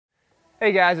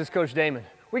Hey guys, it's Coach Damon.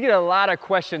 We get a lot of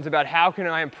questions about how can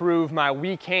I improve my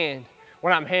weak hand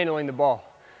when I'm handling the ball.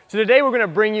 So today we're going to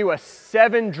bring you a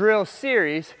 7-drill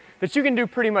series that you can do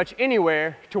pretty much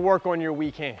anywhere to work on your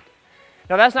weak hand.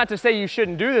 Now that's not to say you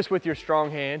shouldn't do this with your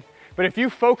strong hand, but if you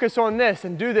focus on this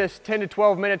and do this 10 to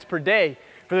 12 minutes per day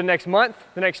for the next month,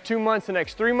 the next 2 months, the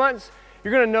next 3 months,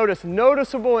 you're going to notice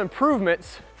noticeable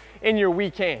improvements in your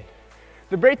weak hand.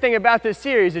 The great thing about this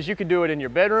series is you can do it in your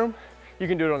bedroom, you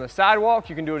can do it on the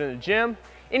sidewalk, you can do it in the gym.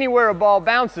 Anywhere a ball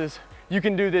bounces, you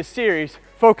can do this series,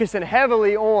 focusing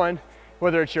heavily on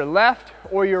whether it's your left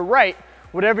or your right,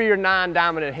 whatever your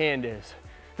non-dominant hand is.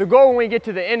 The goal when we get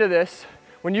to the end of this,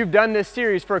 when you've done this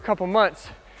series for a couple months,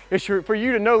 is for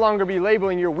you to no longer be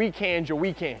labeling your weak hand your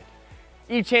weak hand.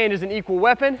 Each hand is an equal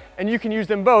weapon, and you can use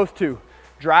them both to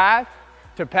drive,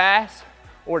 to pass,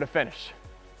 or to finish.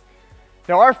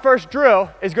 Now our first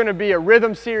drill is going to be a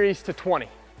rhythm series to 20.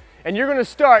 And you're going to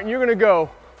start and you're going to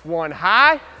go one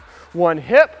high, one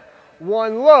hip,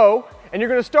 one low, and you're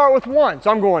going to start with one. So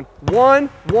I'm going 1,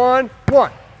 1,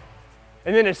 1.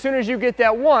 And then as soon as you get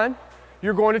that 1,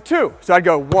 you're going to 2. So I'd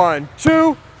go 1,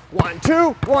 2, 1, 2,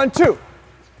 1, 2.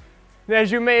 And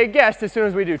as you may have guessed, as soon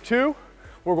as we do 2,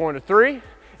 we're going to 3.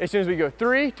 As soon as we go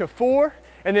 3 to 4,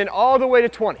 and then all the way to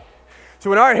 20.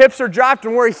 So when our hips are dropped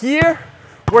and we're here,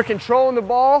 we're controlling the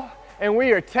ball, and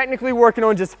we are technically working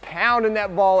on just pounding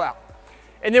that ball out.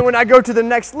 And then when I go to the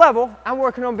next level, I'm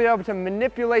working on being able to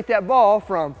manipulate that ball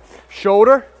from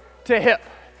shoulder to hip.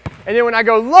 And then when I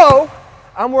go low,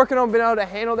 I'm working on being able to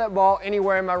handle that ball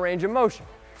anywhere in my range of motion.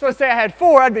 So let's say I had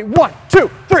 4, I'd be 1,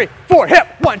 2, 3, 4, hip,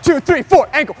 1, 2, 3, 4,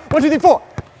 ankle, 1, 2, 3, 4.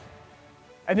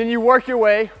 And then you work your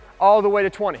way all the way to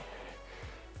 20.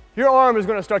 Your arm is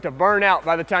gonna start to burn out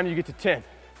by the time you get to 10.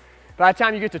 By the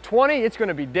time you get to 20, it's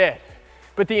gonna be dead.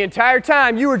 But the entire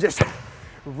time you were just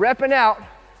repping out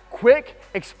quick,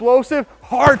 explosive,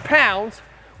 hard pounds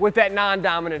with that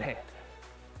non-dominant hand.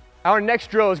 Our next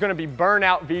drill is going to be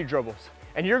burnout V dribbles.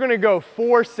 And you're going to go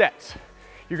 4 sets.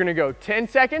 You're going to go 10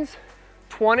 seconds,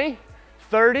 20,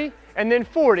 30, and then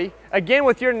 40. Again,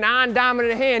 with your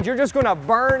non-dominant hand, you're just going to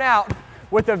burn out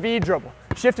with a V dribble,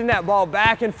 shifting that ball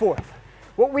back and forth.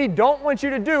 What we don't want you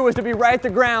to do is to be right at the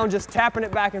ground just tapping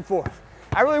it back and forth.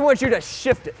 I really want you to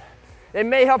shift it. It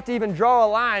may help to even draw a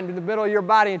line in the middle of your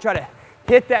body and try to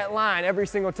hit that line every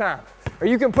single time. Or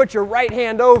you can put your right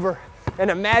hand over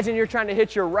and imagine you're trying to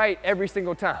hit your right every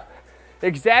single time.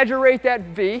 Exaggerate that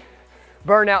V,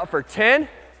 burn out for 10,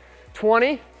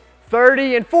 20,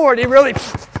 30, and 40, really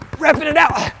repping it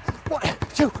out. 1,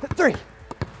 2, 3.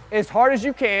 As hard as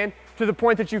you can to the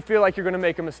point that you feel like you're gonna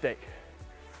make a mistake.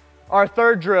 Our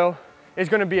third drill is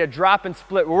gonna be a drop and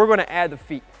split where we're gonna add the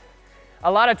feet.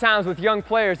 A lot of times with young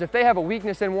players, if they have a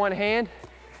weakness in one hand,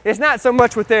 it's not so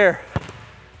much with their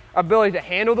ability to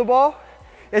handle the ball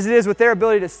as it is with their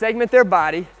ability to segment their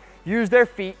body, use their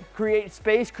feet, create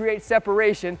space, create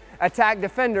separation, attack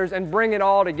defenders, and bring it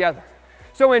all together.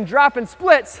 So in drop and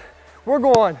splits, we're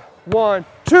going 1,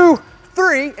 2,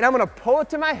 3, and I'm gonna pull it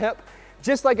to my hip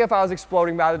just like if I was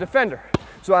exploding by the defender.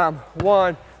 So I'm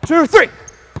 1, 2, 3,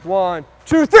 1,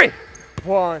 2, 3,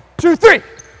 1, 2, 3,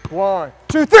 1,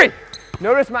 2, 3.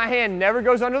 Notice my hand never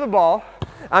goes under the ball.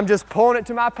 I'm just pulling it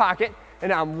to my pocket,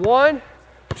 and I'm 1,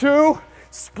 2,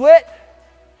 split.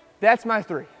 That's my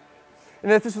 3.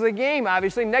 And if this was a game,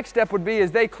 obviously, next step would be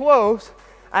as they close,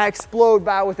 I explode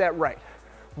by with that right.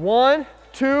 1,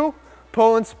 2,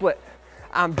 pull and split.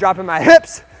 I'm dropping my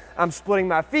hips. I'm splitting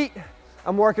my feet.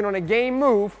 I'm working on a game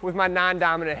move with my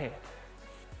non-dominant hand.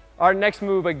 Our next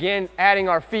move, again, adding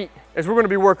our feet, is we're going to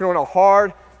be working on a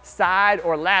hard side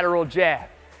or lateral jab.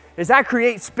 As I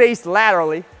create space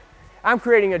laterally, I'm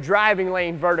creating a driving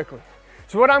lane vertically.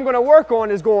 So what I'm going to work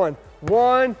on is going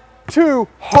 1, 2,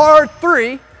 hard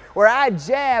 3, where I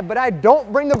jab, but I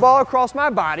don't bring the ball across my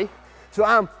body. So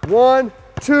I'm 1,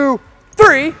 2,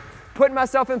 3, putting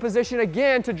myself in position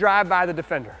again to drive by the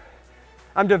defender.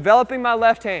 I'm developing my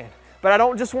left hand, but I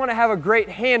don't just want to have a great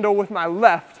handle with my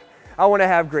left. I want to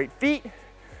have great feet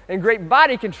and great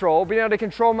body control, being able to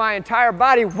control my entire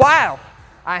body while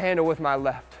I handle with my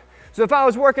left. So if I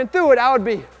was working through it, I would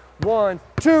be 1,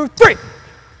 2, 3,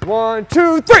 1,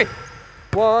 2, 3,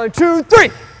 1, 2, 3.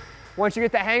 Once you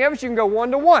get the hang of it, you can go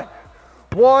 1 to 1.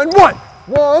 1, 1,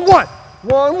 1, 1,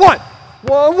 1, 1,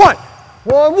 1, 1,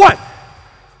 1, 1.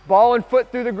 Ball and foot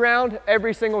through the ground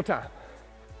every single time.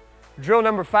 Drill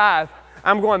number 5,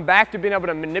 I'm going back to being able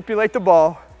to manipulate the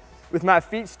ball with my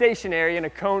feet stationary in a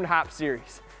cone hop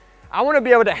series. I want to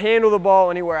be able to handle the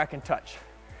ball anywhere I can touch.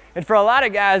 And for a lot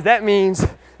of guys, that means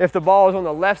if the ball is on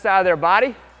the left side of their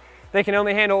body, they can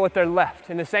only handle it with their left,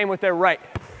 and the same with their right.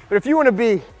 But if you want to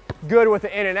be good with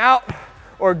the in and out,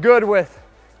 or good with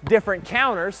different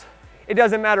counters, it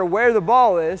doesn't matter where the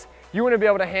ball is, you want to be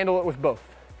able to handle it with both.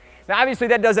 Now obviously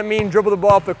that doesn't mean dribble the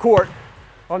ball up the court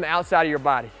on the outside of your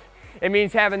body. It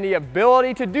means having the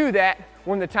ability to do that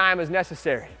when the time is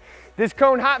necessary. This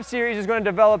cone hop series is going to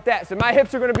develop that. So my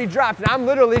hips are going to be dropped and I'm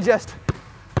literally just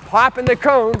hopping the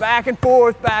cone back and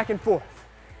forth, back and forth.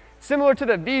 Similar to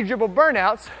the V dribble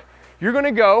burnouts, you're going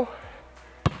to go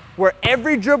where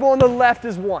every dribble on the left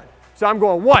is 1. So I'm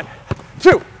going 1,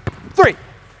 2, 3.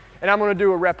 And I'm going to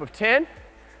do a rep of 10,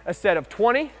 a set of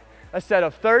 20, a set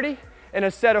of 30, and a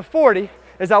set of 40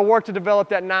 as I work to develop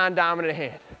that non-dominant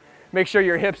hand. Make sure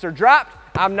your hips are dropped.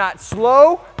 I'm not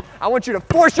slow. I want you to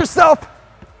force yourself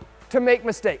to make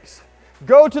mistakes.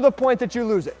 Go to the point that you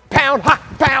lose it. Pound, hop,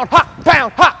 pound, hop,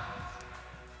 pound, hop.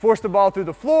 Force the ball through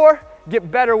the floor. Get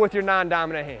better with your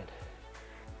non-dominant hand.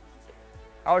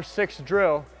 Our 6th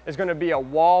drill is going to be a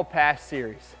wall pass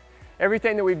series.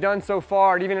 Everything that we've done so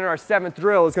far, and even in our 7th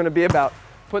drill, is going to be about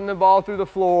putting the ball through the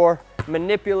floor,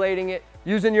 manipulating it,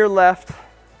 using your left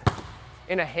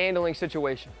in a handling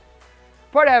situation.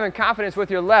 Part of having confidence with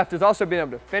your left is also being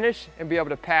able to finish and be able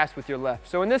to pass with your left.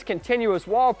 So in this continuous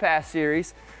wall pass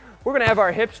series, we're going to have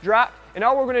our hips dropped, and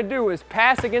all we're going to do is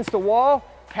pass against the wall,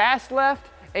 pass left,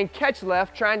 and catch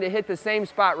left, trying to hit the same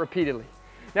spot repeatedly.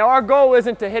 Now our goal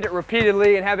isn't to hit it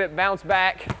repeatedly and have it bounce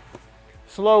back,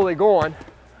 slowly going.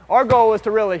 Our goal is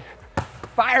to really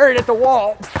fire it at the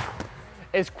wall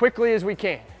as quickly as we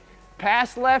can.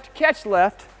 Pass left, catch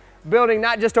left, building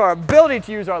not just our ability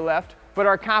to use our left, but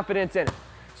our confidence in it.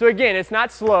 So again, it's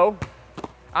not slow.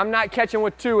 I'm not catching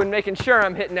with 2 and making sure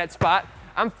I'm hitting that spot.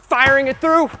 I'm firing it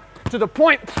through to the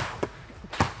point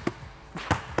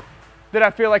that I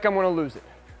feel like I'm going to lose it.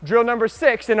 Drill number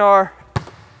 6 in our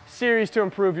series to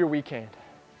improve your weak hand.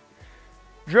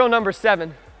 Drill number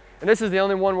 7, and this is the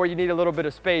only one where you need a little bit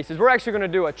of space, is we're actually going to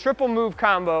do a triple move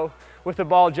combo with the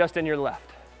ball just in your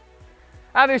left.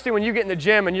 Obviously, when you get in the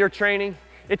gym and you're training,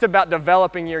 it's about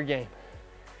developing your game.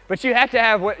 But you have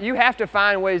to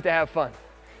find ways to have fun.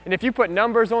 And if you put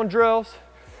numbers on drills,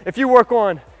 if you work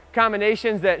on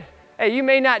combinations that, hey, you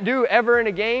may not do ever in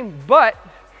a game, but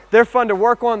they're fun to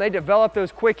work on, they develop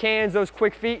those quick hands, those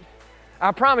quick feet,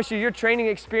 I promise you your training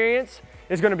experience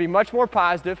is going to be much more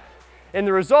positive, and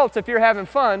the results, if you're having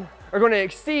fun, are going to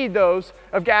exceed those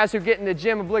of guys who get in the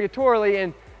gym obligatorily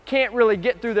and can't really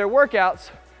get through their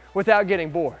workouts without getting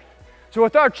bored. So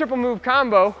with our triple move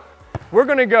combo, we're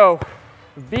going to go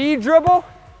V dribble,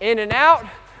 in and out,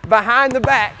 behind the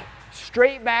back,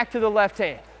 straight back to the left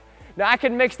hand. Now I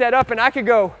could mix that up and I could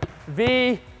go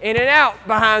V, in and out,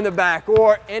 behind the back,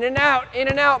 or in and out,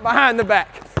 behind the back.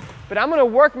 But I'm going to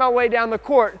work my way down the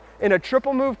court in a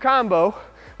triple move combo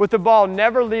with the ball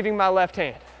never leaving my left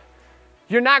hand.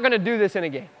 You're not going to do this in a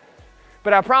game,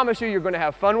 but I promise you you're going to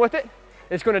have fun with it.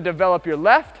 It's going to develop your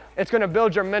left. It's going to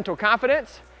build your mental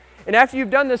confidence. And after you've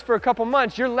done this for a couple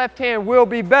months, your left hand will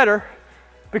be better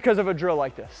because of a drill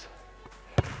like this.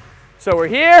 So we're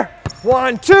here,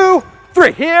 1, 2,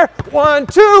 3. Here, 1,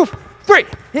 2, 3.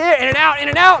 Here, in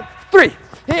and out, 3.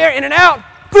 Here, in and out,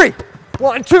 3.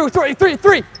 1, 2, 3, 3,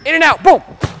 3. In and out, boom.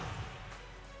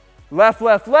 Left,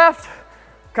 left, left.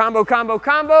 Combo, combo,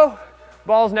 combo.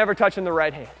 Ball's never touching the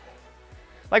right hand.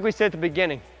 Like we said at the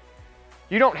beginning,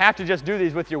 you don't have to just do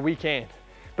these with your weak hand.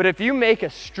 But if you make a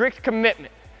strict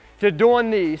commitment to doing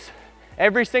these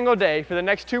every single day for the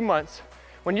next 2 months,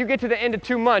 when you get to the end of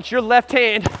 2 months, your left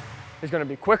hand is going to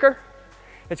be quicker,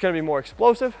 it's going to be more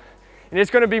explosive, and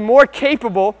it's going to be more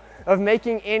capable of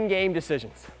making in-game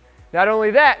decisions. Not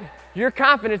only that, your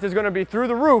confidence is going to be through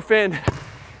the roof in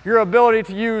your ability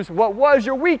to use what was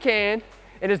your weak hand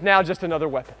and is now just another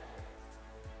weapon.